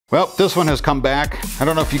Well, this one has come back. I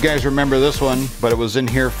don't know if you guys remember this one, but it was in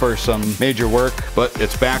here for some major work, but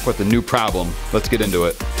it's back with a new problem. Let's get into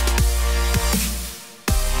it.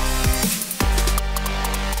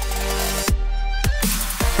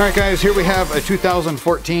 All right guys, here we have a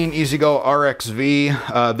 2014 EZGO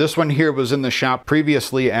RXV. This one here was in the shop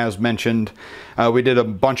previously as mentioned. We did a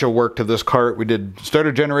bunch of work to this cart. We did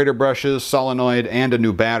starter generator brushes, solenoid, and a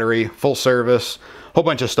new battery, full service. Whole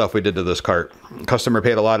bunch of stuff we did to this cart. Customer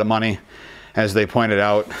paid a lot of money, as they pointed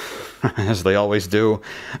out, as they always do.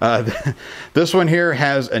 This one here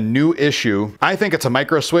has a new issue. I think it's a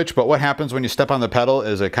micro switch, but what happens when you step on the pedal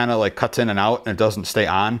is it kind of like cuts in and out and it doesn't stay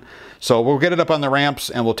on. So we'll get it up on the ramps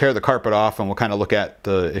and we'll tear the carpet off and we'll kind of look at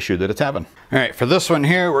the issue that it's having. All right, for this one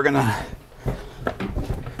here, we're gonna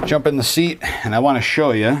jump in the seat and I want to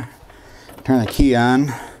show you. Turn the key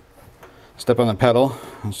on, step on the pedal,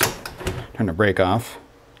 let's turn the brake off.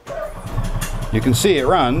 You can see it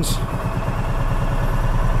runs.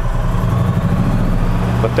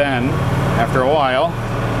 But then, after a while,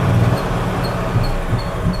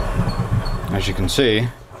 as you can see,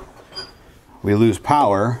 we lose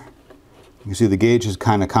power. You can see the gauge is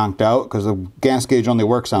kind of conked out because the gas gauge only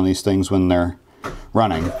works on these things when they're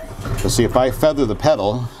running. But see, if I feather the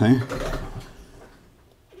pedal,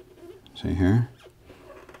 see here,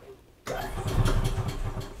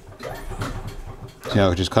 see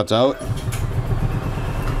how it just cuts out?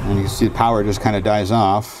 And you can see the power just kind of dies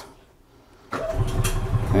off.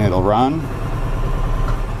 And it'll run,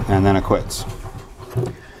 and then it quits.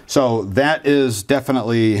 So that is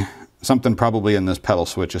definitely something probably in this pedal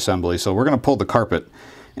switch assembly. So we're gonna pull the carpet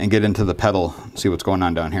and get into the pedal, see what's going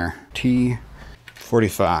on down here.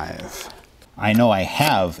 T45. I know I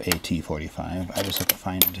have a T45, I just have to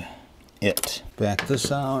find it. Back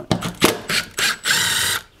this out.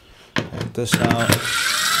 Back this out.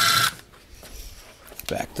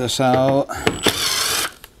 Back this out.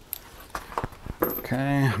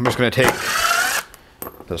 Okay, I'm just going to take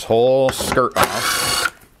this whole skirt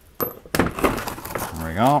off. There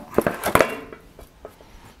we go.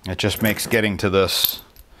 It just makes getting to this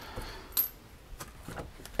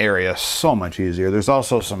area so much easier. There's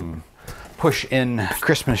also some push-in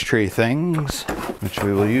Christmas tree things, which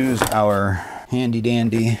we will use our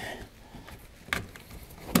handy-dandy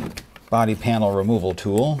body panel removal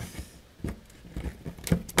tool.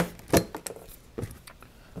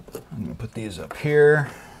 I'm going to put these up here.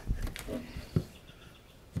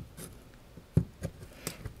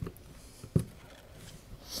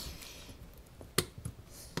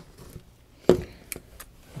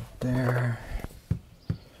 There.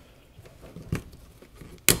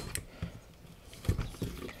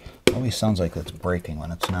 Always sounds like it's breaking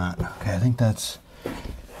when it's not. Okay, I think that's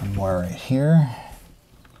more right here.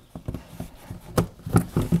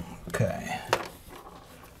 Okay.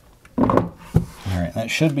 Alright, that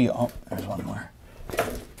should be, oh, there's one more.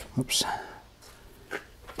 Oops.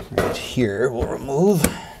 Right here, we'll remove.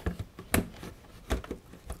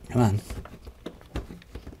 Come on.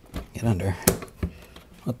 Get under.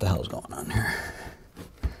 What the hell's going on here?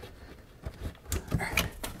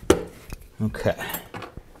 Okay.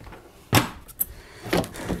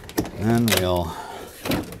 Then we'll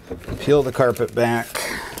peel the carpet back.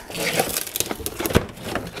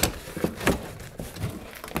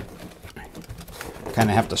 Kind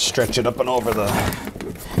of have to stretch it up and over the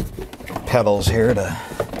pedals here to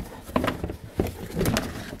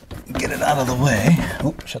get it out of the way.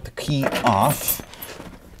 Oop, shut the key off.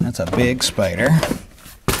 That's a big spider.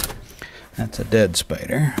 That's a dead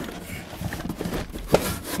spider.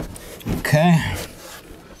 Okay.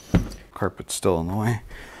 Carpet's still in the way.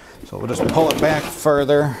 So we'll just pull it back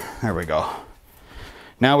further. There we go.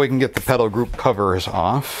 Now we can get the pedal group covers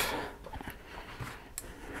off.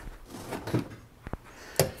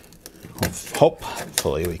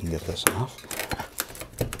 Hopefully we can get this off.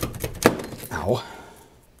 Ow.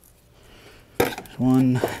 There's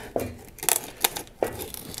one.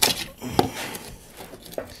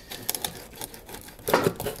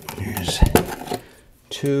 Here's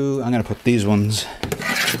two. I'm going to put these ones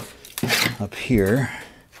up here.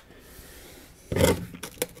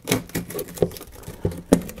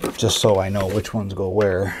 Just so I know which ones go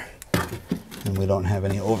where and we don't have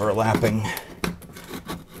any overlapping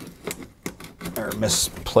or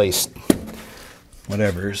misplaced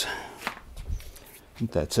whatevers. I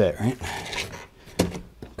think that's it, right?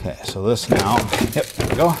 Okay, so this now, yep, there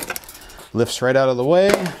we go. Lifts right out of the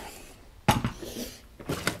way.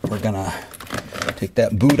 We're gonna take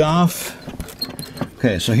that boot off.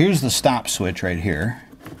 Okay, so here's the stop switch right here.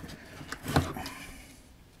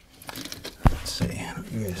 Let's see,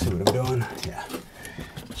 you guys see what I'm doing? Yeah.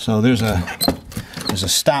 So there's a is a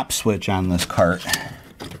stop switch on this cart.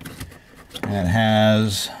 And it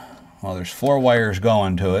has, well, there's 4 wires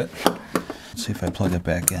going to it. Let's see if I plug it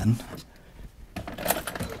back in.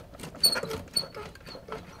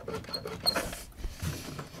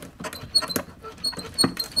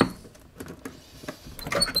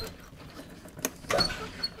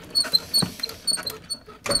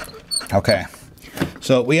 Okay,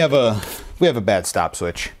 so we have a bad stop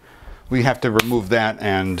switch. We have to remove that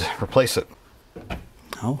and replace it.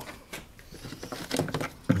 Oh,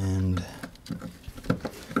 and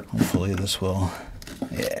hopefully this will.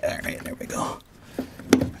 Yeah, all right, there we go.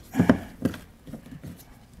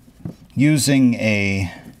 Using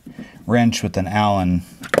a wrench with an Allen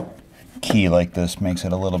key like this makes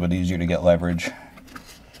it a little bit easier to get leverage.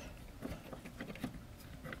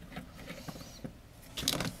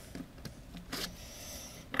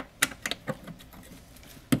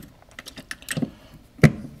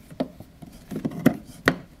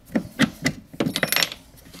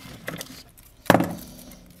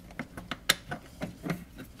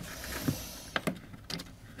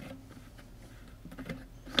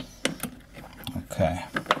 Okay,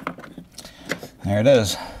 there it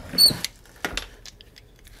is.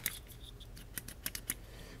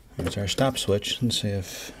 There's our stop switch. Let's see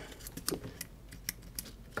if...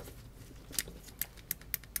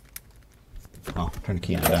 Oh, turn the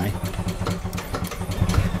key on, dummy.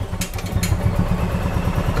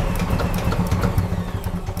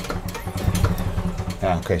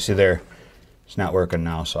 Yeah, okay, see there, it's not working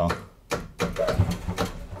now, so.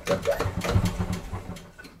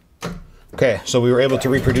 Okay, so we were able to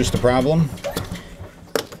reproduce the problem.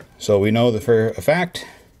 So we know that for a fact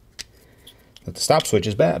that the stop switch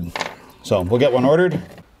is bad. So we'll get one ordered.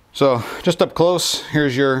 So just up close,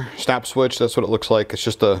 here's your stop switch. That's what it looks like. It's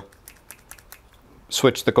just a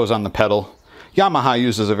switch that goes on the pedal. Yamaha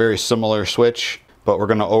uses a very similar switch, but we're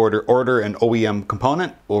gonna order an OEM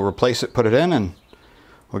component. We'll replace it, put it in, and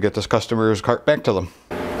we'll get this customer's cart back to them.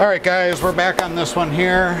 All right, guys, we're back on this one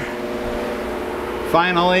here.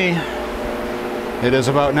 Finally. It is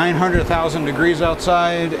about 900,000 degrees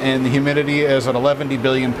outside and the humidity is at 11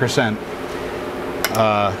 billion%.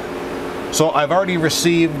 So I've already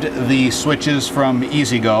received the switches from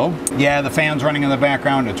EZGO. Yeah, the fan's running in the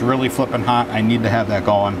background. It's really flipping hot. I need to have that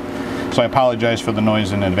going. So I apologize for the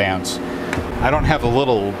noise in advance. I don't have a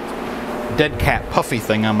little dead cat puffy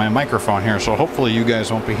thing on my microphone here, so hopefully you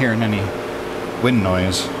guys won't be hearing any wind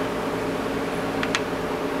noise.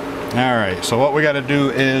 All right, so what we gotta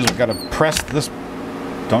do is we gotta press this.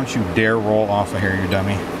 Don't you dare roll off of here, you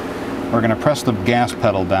dummy. We're gonna press the gas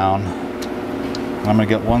pedal down. I'm gonna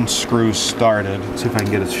get one screw started. Let's see if I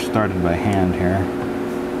can get it started by hand here.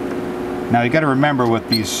 Now you gotta remember with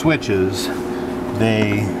these switches,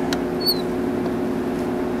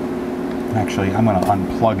 actually, I'm gonna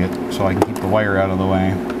unplug it so I can keep the wire out of the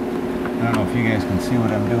way. I don't know if you guys can see what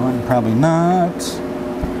I'm doing. Probably not.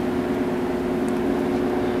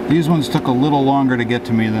 These ones took a little longer to get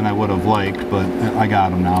to me than I would have liked, but I got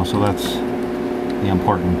them now, so that's the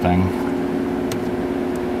important thing.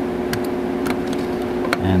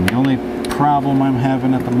 And the only problem I'm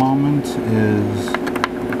having at the moment is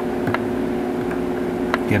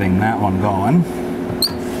getting that one going.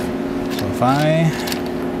 So if I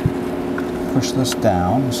push this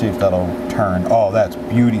down, see if that'll turn. Oh, that's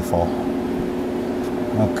beautiful.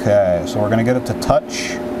 Okay, so we're gonna get it to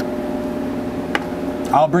touch.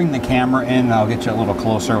 I'll bring the camera in and I'll get you a little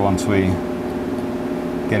closer once we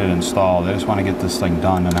get it installed. I just want to get this thing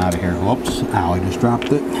done and out of here. Whoops, ow, I just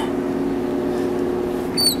dropped it.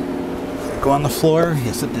 Did it go on the floor?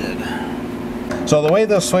 Yes, it did. So the way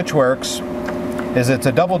this switch works is it's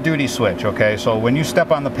a double duty switch, okay? So when you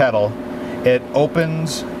step on the pedal, it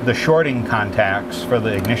opens the shorting contacts for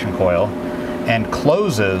the ignition coil and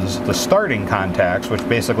closes the starting contacts, which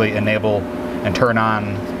basically enable and turn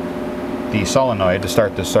on the solenoid to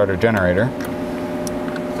start the starter generator.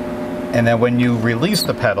 And then when you release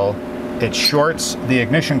the pedal, it shorts the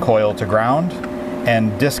ignition coil to ground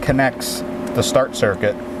and disconnects the start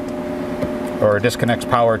circuit, or disconnects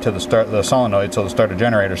power to the solenoid, so the starter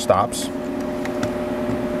generator stops.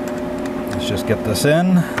 Let's just get this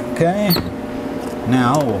in. Okay.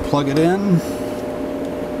 Now we'll plug it in.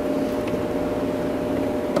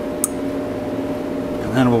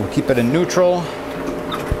 And then we'll keep it in neutral.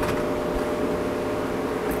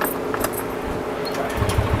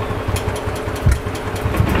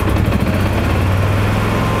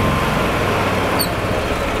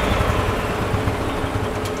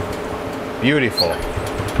 Beautiful.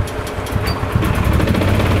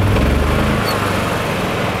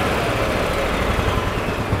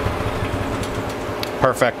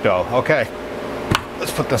 Perfecto. Okay.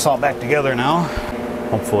 let's put this all back together now.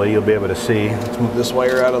 Hopefully you'll be able to see. Let's move this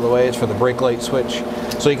wire out of the way. It's for the brake light switch.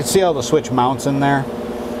 So you can see how the switch mounts in there.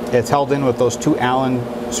 It's held in with those 2 Allen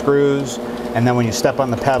screws, and then when you step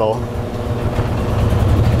on the pedal,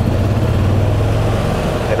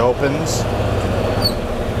 it opens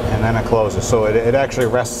and then it closes. So it actually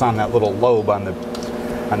rests on that little lobe on the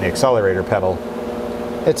accelerator pedal.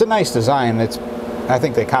 It's a nice design. I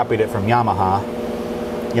think they copied it from Yamaha.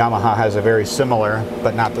 Yamaha has a very similar,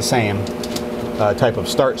 but not the same, type of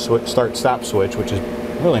start-stop switch, which is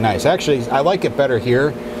really nice. Actually, I like it better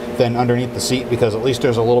here than underneath the seat because at least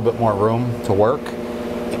there's a little bit more room to work.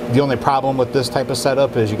 The only problem with this type of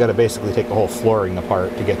setup is you got to basically take the whole flooring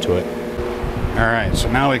apart to get to it. All right, so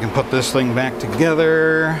now we can put this thing back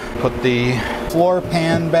together, put the floor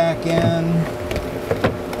pan back in,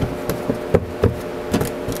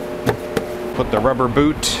 put the rubber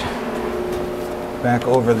boot back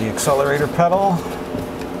over the accelerator pedal.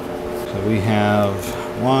 So we have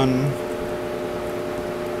 1,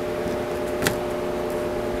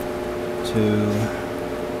 2,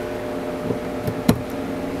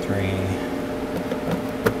 3,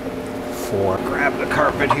 4. Grab the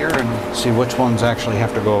carpet here and see which ones actually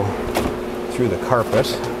have to go through the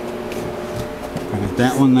carpet. Right,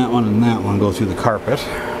 that one, and that one go through the carpet.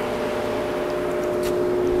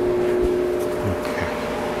 Okay.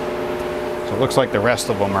 So it looks like the rest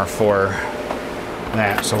of them are for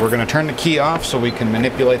that. So we're going to turn the key off so we can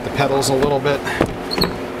manipulate the pedals a little bit.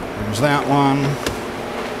 There's that one.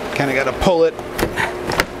 Kind of got to pull it.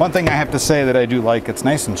 One thing I have to say that I do like, it's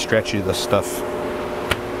nice and stretchy, this stuff.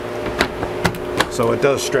 So it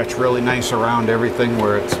does stretch really nice around everything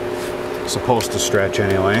where it's supposed to stretch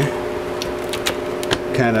anyway.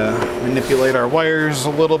 Kind of manipulate our wires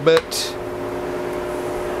a little bit.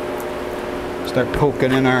 Start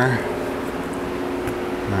poking in our,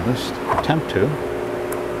 or at least attempt to.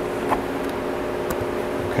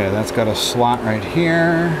 Okay, that's got a slot right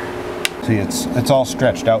here. See, it's all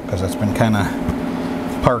stretched out because it's been kind of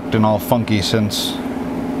parked and all funky since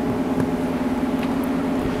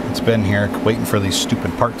it's been here, waiting for these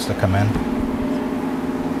stupid parts to come in.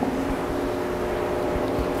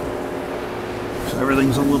 So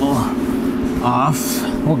everything's a little off.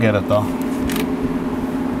 We'll get it though.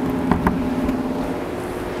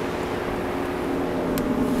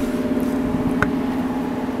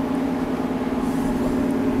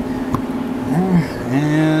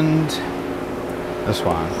 And this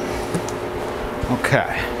one.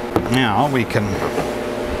 Okay, now we can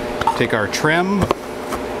take our trim, get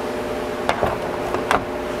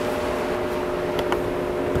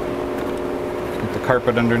the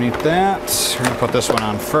carpet underneath that. We're going to put this one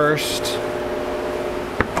on first.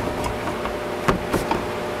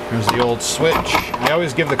 There's the old switch. I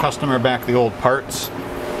always give the customer back the old parts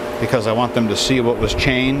because I want them to see what was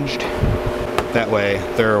changed. That way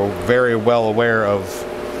they're very well aware of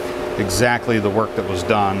exactly the work that was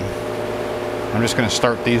done. I'm just going to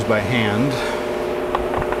start these by hand.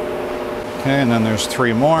 Okay, and then there's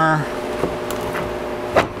 3 more.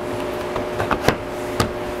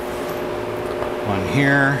 One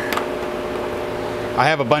here. I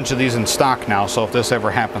have a bunch of these in stock now, so if this ever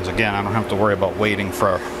happens again, I don't have to worry about waiting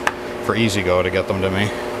for EZGO to get them to me.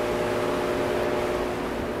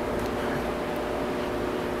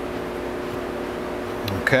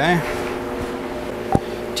 Okay.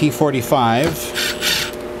 T45.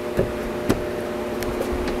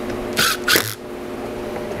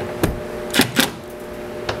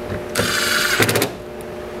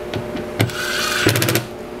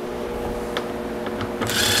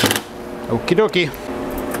 Okie dokie.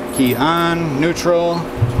 Key on, neutral.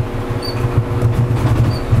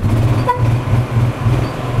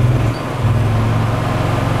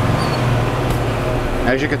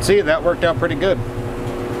 As you can see, that worked out pretty good.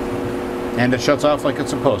 And it shuts off like it's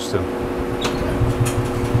supposed to.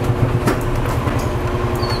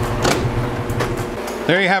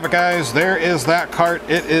 There you have it, guys. There is that cart.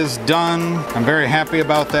 It is done. I'm very happy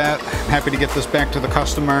about that. I'm happy to get this back to the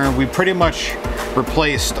customer. We pretty much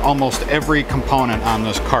replaced almost every component on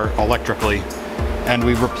this cart electrically, and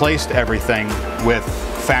we replaced everything with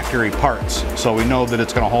factory parts. So we know that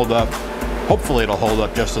it's going to hold up. Hopefully it'll hold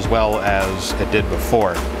up just as well as it did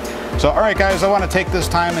before. So, all right, guys, I want to take this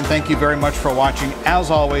time and thank you very much for watching. As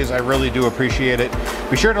always, I really do appreciate it.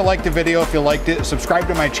 Be sure to like the video if you liked it. Subscribe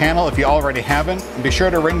to my channel if you already haven't. And be sure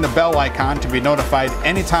to ring the bell icon to be notified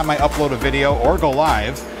anytime I upload a video or go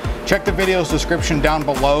live. Check the video's description down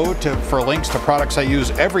below for links to products I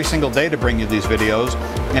use every single day to bring you these videos.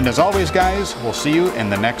 And as always, guys, we'll see you in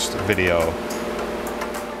the next video.